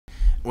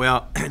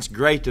Well, it's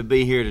great to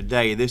be here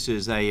today. This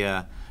is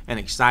an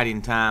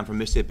exciting time for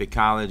Mississippi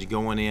College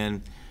going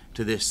in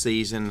to this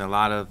season. A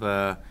lot of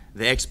the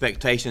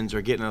expectations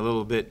are getting a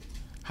little bit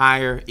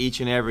higher each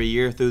and every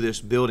year through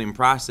this building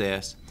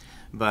process,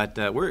 but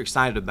we're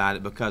excited about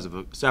it because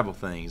of several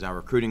things. Our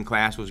recruiting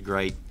class was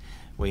great.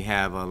 We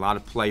have a lot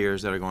of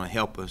players that are going to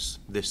help us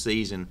this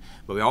season,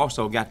 but we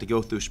also got to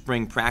go through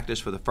spring practice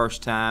for the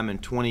first time in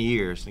 20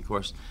 years. And of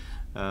course,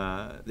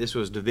 this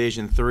was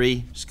Division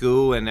III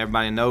school, and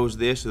everybody knows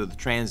this. So the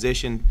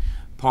transition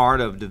part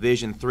of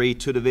Division III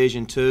to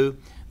Division II,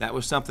 that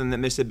was something that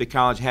Mississippi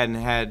College hadn't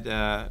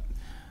had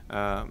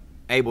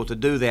able to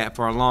do that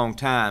for a long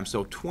time.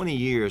 So 20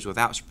 years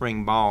without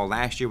spring ball.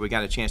 Last year we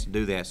got a chance to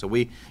do that. So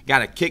we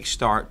got a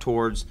kickstart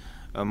towards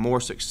a more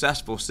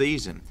successful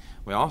season.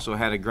 We also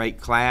had a great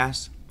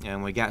class,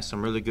 and we got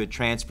some really good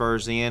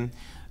transfers in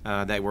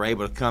that were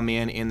able to come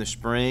in the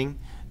spring.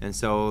 And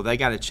so they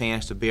got a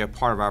chance to be a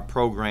part of our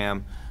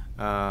program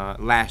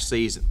last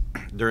season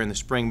during the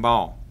spring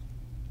ball.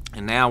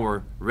 And now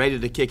we're ready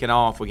to kick it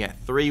off. We got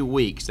 3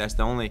 weeks. That's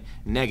the only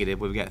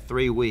negative. We've got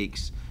 3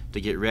 weeks to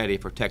get ready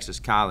for Texas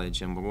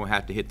College, and we're going to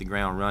have to hit the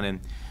ground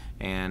running.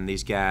 And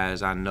these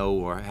guys, I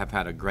know, have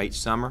had a great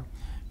summer,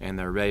 and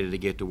they're ready to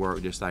get to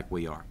work just like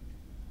we are.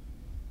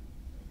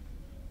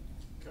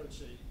 Coach,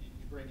 you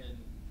bring in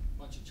a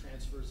bunch of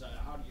transfers.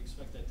 How do you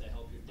expect that to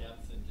help your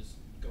depth and just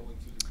going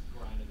through the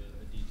grind of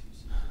a D2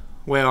 season?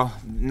 Well,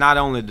 not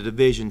only the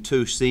Division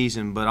II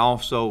season, but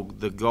also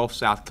the Gulf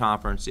South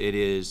Conference. It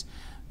is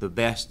the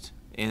best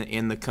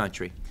in the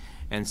country.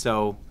 And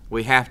so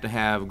we have to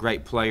have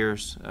great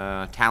players,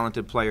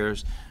 talented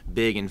players,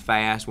 big and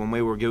fast. When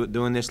we were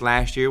doing this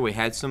last year, we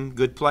had some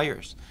good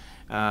players.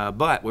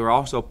 But we were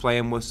also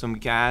playing with some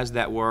guys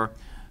that were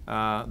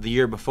the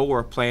year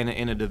before playing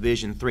in a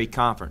Division III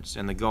conference,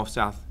 and the Gulf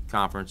South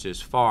Conference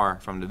is far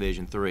from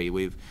Division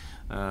III.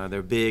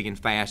 They're big and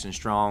fast and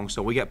strong,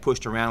 so we got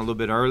pushed around a little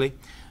bit early.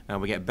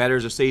 We got better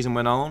as the season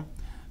went on,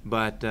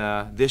 but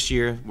this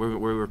year we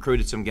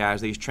recruited some guys,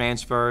 these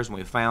transfers, and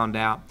we found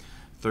out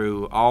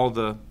through all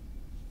the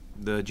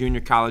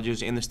junior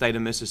colleges in the state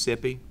of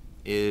Mississippi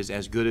is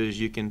as good as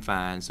you can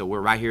find. So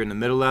we're right here in the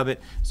middle of it.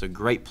 It's a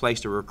great place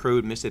to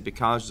recruit. Mississippi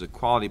College is a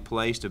quality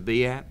place to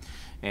be at.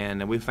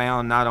 And we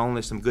found not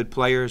only some good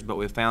players, but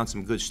we found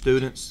some good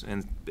students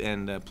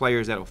and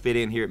players that will fit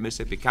in here at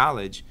Mississippi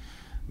College,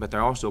 but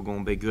they're also going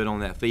to be good on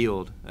that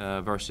field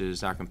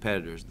versus our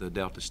competitors, the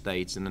Delta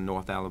States and the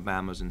North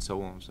Alabamas and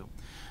so on. So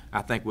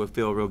I think we'll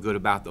feel real good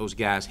about those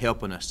guys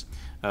helping us,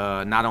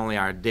 not only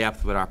our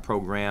depth, but our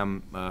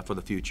program for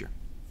the future.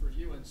 For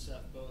you and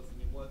Seth both, I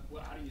mean,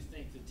 how do you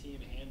think the team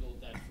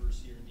handled that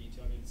first year in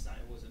D2? I mean,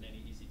 it wasn't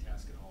any easy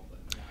task at all, but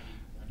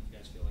how do you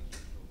guys feel like you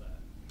handled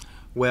that?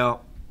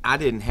 Well, I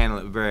didn't handle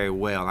it very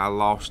well. I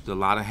lost a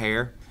lot of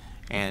hair,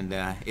 and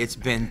it's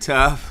been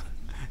tough.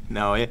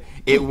 No,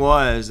 it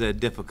was a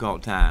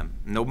difficult time.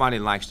 Nobody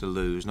likes to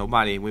lose.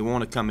 We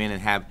want to come in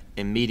and have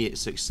immediate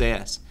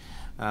success.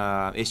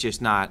 It's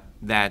just not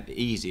that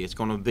easy. It's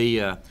going to be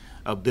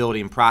a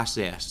building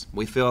process.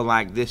 We feel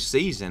like this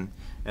season,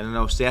 and I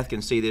know Seth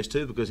can see this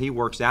too because he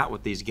works out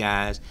with these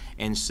guys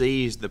and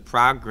sees the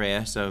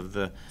progress of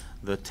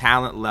the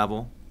talent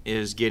level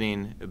is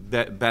getting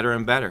better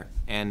and better.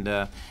 And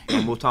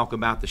we'll talk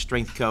about the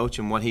strength coach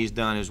and what he's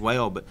done as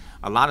well. But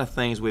a lot of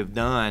things we've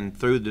done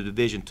through the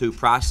Division II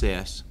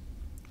process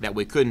that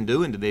we couldn't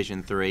do in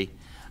Division III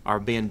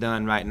are being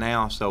done right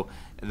now. So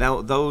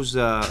those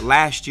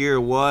last year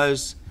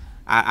was,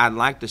 I'd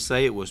like to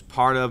say it was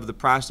part of the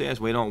process.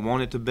 We don't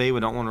want it to be.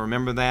 We don't want to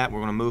remember that. We're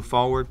going to move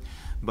forward.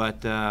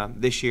 But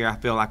this year I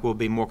feel like we'll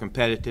be more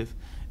competitive,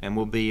 and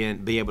we'll be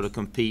able to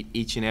compete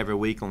each and every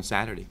week on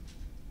Saturday.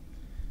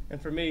 And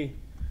for me,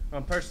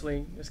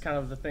 personally, it's kind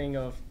of the thing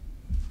of,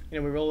 we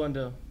roll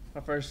into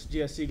our first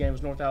GSC game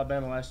was North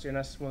Alabama last year, and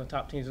that's one of the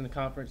top teams in the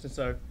conference. And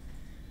so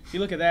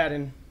you look at that,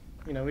 and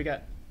we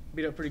got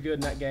beat up pretty good in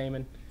that game.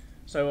 And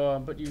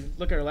so, but you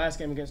look at our last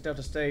game against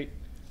Delta State.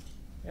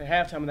 At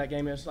halftime of that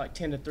game, it was like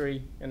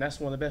 10-3, and that's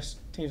one of the best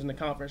teams in the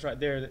conference right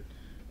there. That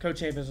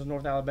co-champions of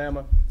North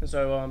Alabama. And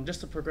so,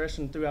 just the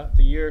progression throughout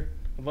the year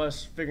of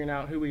us figuring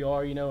out who we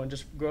are, and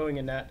just growing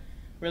in that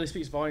really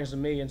speaks volumes to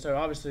me. And so,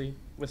 obviously,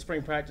 with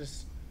spring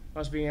practice,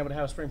 us being able to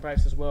have spring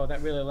practice as well,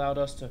 that really allowed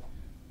us to.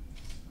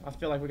 I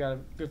feel like we got a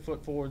good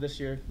foot forward this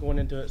year going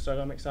into it, so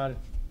I'm excited.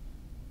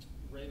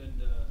 Raymond,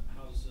 did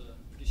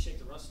you shake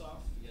the rust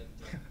off?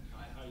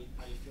 How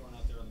you feeling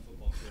out there on the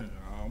football field?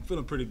 I'm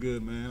feeling pretty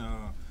good,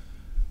 man.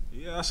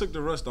 Yeah, I shook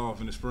the rust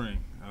off in the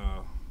spring.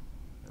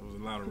 It was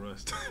a lot of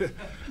rust.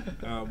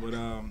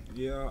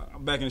 Yeah,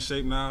 I'm back in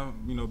shape now,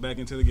 back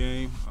into the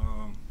game.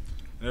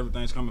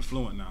 Everything's coming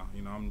fluent now.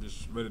 I'm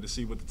just ready to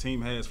see what the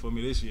team has for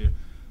me this year.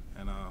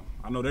 And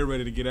I know they're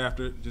ready to get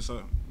after it, just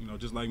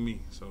like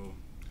me. So,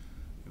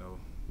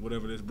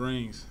 whatever this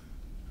brings,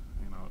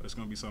 it's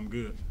going to be something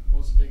good. What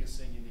was the biggest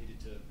thing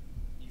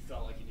you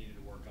felt like you needed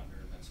to work on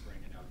during that spring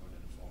and now going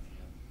into fall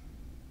camp?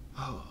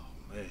 Oh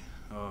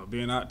man,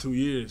 being out 2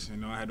 years,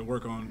 I had to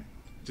work on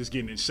just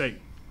getting in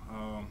shape.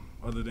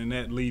 Other than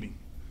that, leading.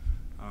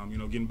 you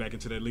know, getting back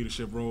into that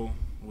leadership role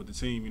with the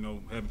team, you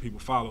know, having people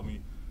follow me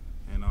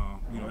and,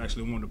 you know,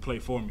 actually wanting to play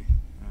for me.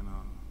 And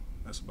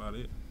that's about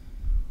it.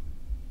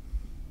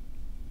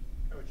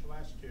 Coach,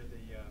 last year the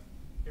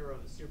hero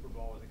of the Super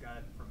Bowl was a guy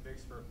from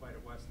Vicksburg, played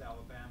at West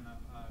Alabama.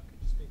 Could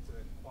you speak to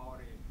the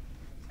quality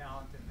of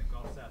talent in the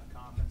Gulf South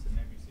Conference and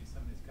maybe see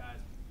some of these guys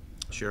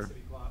from Sure.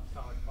 Mississippi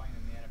College playing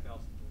in the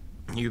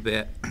NFL? You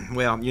bet.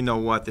 Well, you know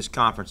what? This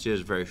conference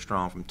is very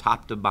strong from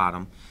top to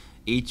bottom.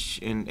 Each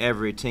and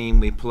every team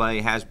we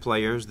play has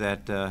players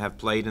that have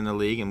played in the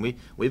league, and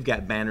we've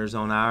got banners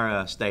on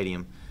our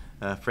stadium.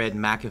 Fred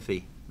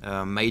McAfee,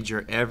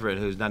 Major Everett,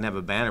 who doesn't have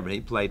a banner, but he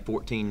played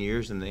 14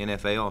 years in the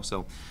NFL.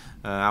 So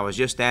I was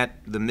just at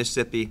the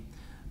Mississippi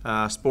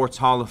Sports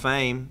Hall of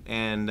Fame,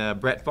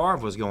 and Brett Favre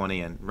was going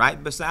in.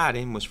 Right beside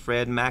him was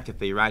Fred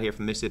McAfee, right here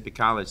from Mississippi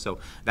College. So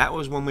that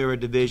was when we were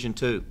Division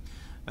II.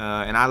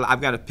 And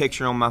I've got a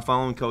picture on my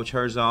phone. Coach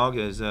Herzog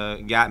has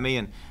got me,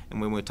 and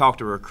when we talk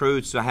to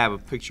recruits, I have a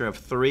picture of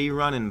 3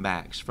 running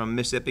backs from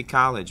Mississippi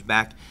College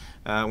back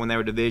when they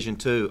were Division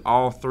II.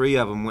 All 3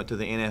 of them went to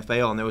the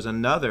NFL, and there was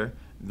another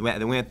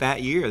that went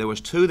that year. There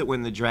was 2 that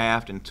went in the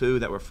draft and 2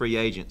 that were free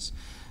agents.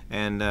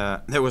 And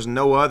there was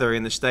no other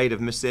in the state of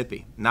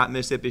Mississippi, not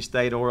Mississippi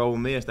State or Ole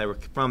Miss. They were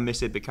from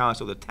Mississippi College.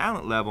 So the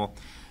talent level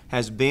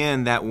has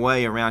been that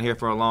way around here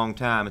for a long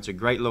time. It's a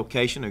great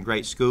location, a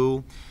great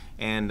school.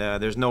 And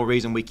there's no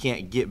reason we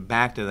can't get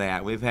back to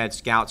that. We've had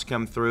scouts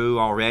come through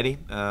already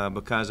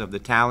because of the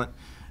talent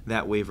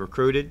that we've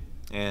recruited,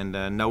 and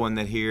knowing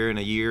that here in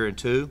a year or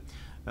 2,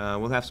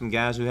 we'll have some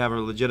guys who have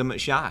a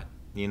legitimate shot.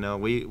 You know,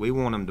 we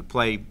want them to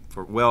play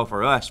well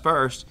for us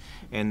first,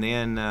 and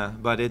then.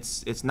 But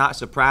it's not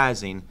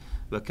surprising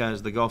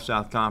because the Gulf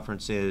South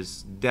Conference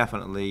is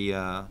definitely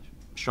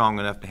strong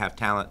enough to have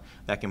talent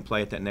that can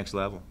play at that next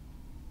level.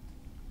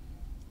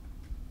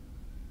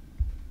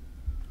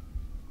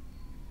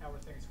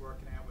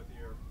 Working out with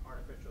your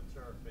artificial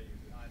turf? Are you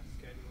behind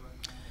schedule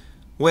right now?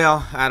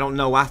 Well, I don't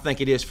know. I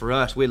think it is for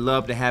us. We'd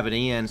love to have it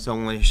in, so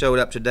when we showed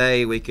up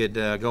today, we could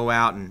go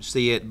out and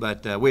see it.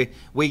 But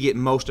we get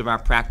most of our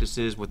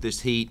practices with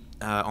this heat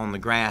on the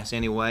grass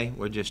anyway.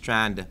 We're just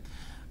trying to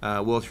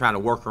we'll try to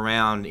work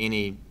around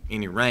any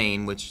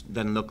rain, which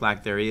doesn't look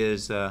like there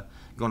is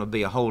going to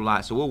be a whole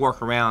lot. So we'll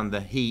work around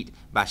the heat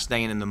by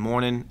staying in the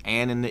morning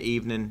and in the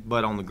evening,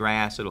 but on the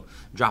grass it'll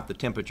drop the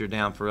temperature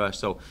down for us.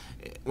 So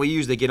we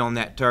usually get on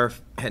that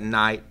turf at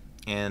night,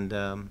 and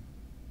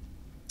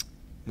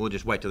we'll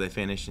just wait till they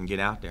finish and get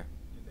out there.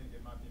 You think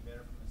it might be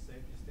better from a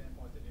safety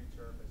standpoint, the new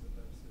turf, as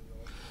opposed to the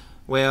old?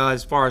 Well,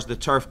 as far as the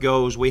turf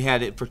goes, we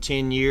had it for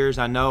 10 years,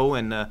 I know,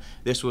 and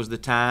this was the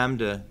time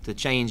to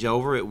change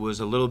over. It was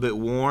a little bit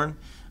worn.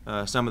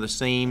 Some of the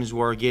seams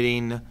were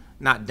getting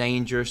not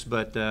dangerous,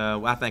 but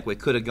I think we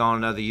could have gone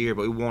another year,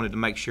 but we wanted to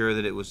make sure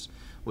that it was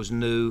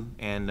new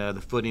and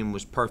the footing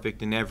was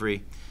perfect in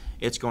every.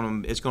 It's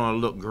going to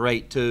look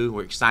great too.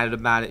 We're excited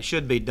about it. It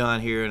should be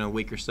done here in a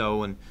week or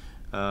so and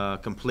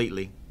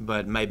completely,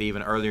 but maybe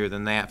even earlier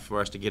than that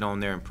for us to get on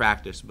there and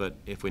practice, but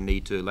if we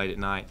need to late at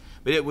night.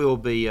 But it will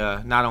be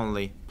not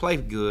only play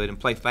good and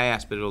play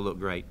fast, but it'll look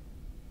great.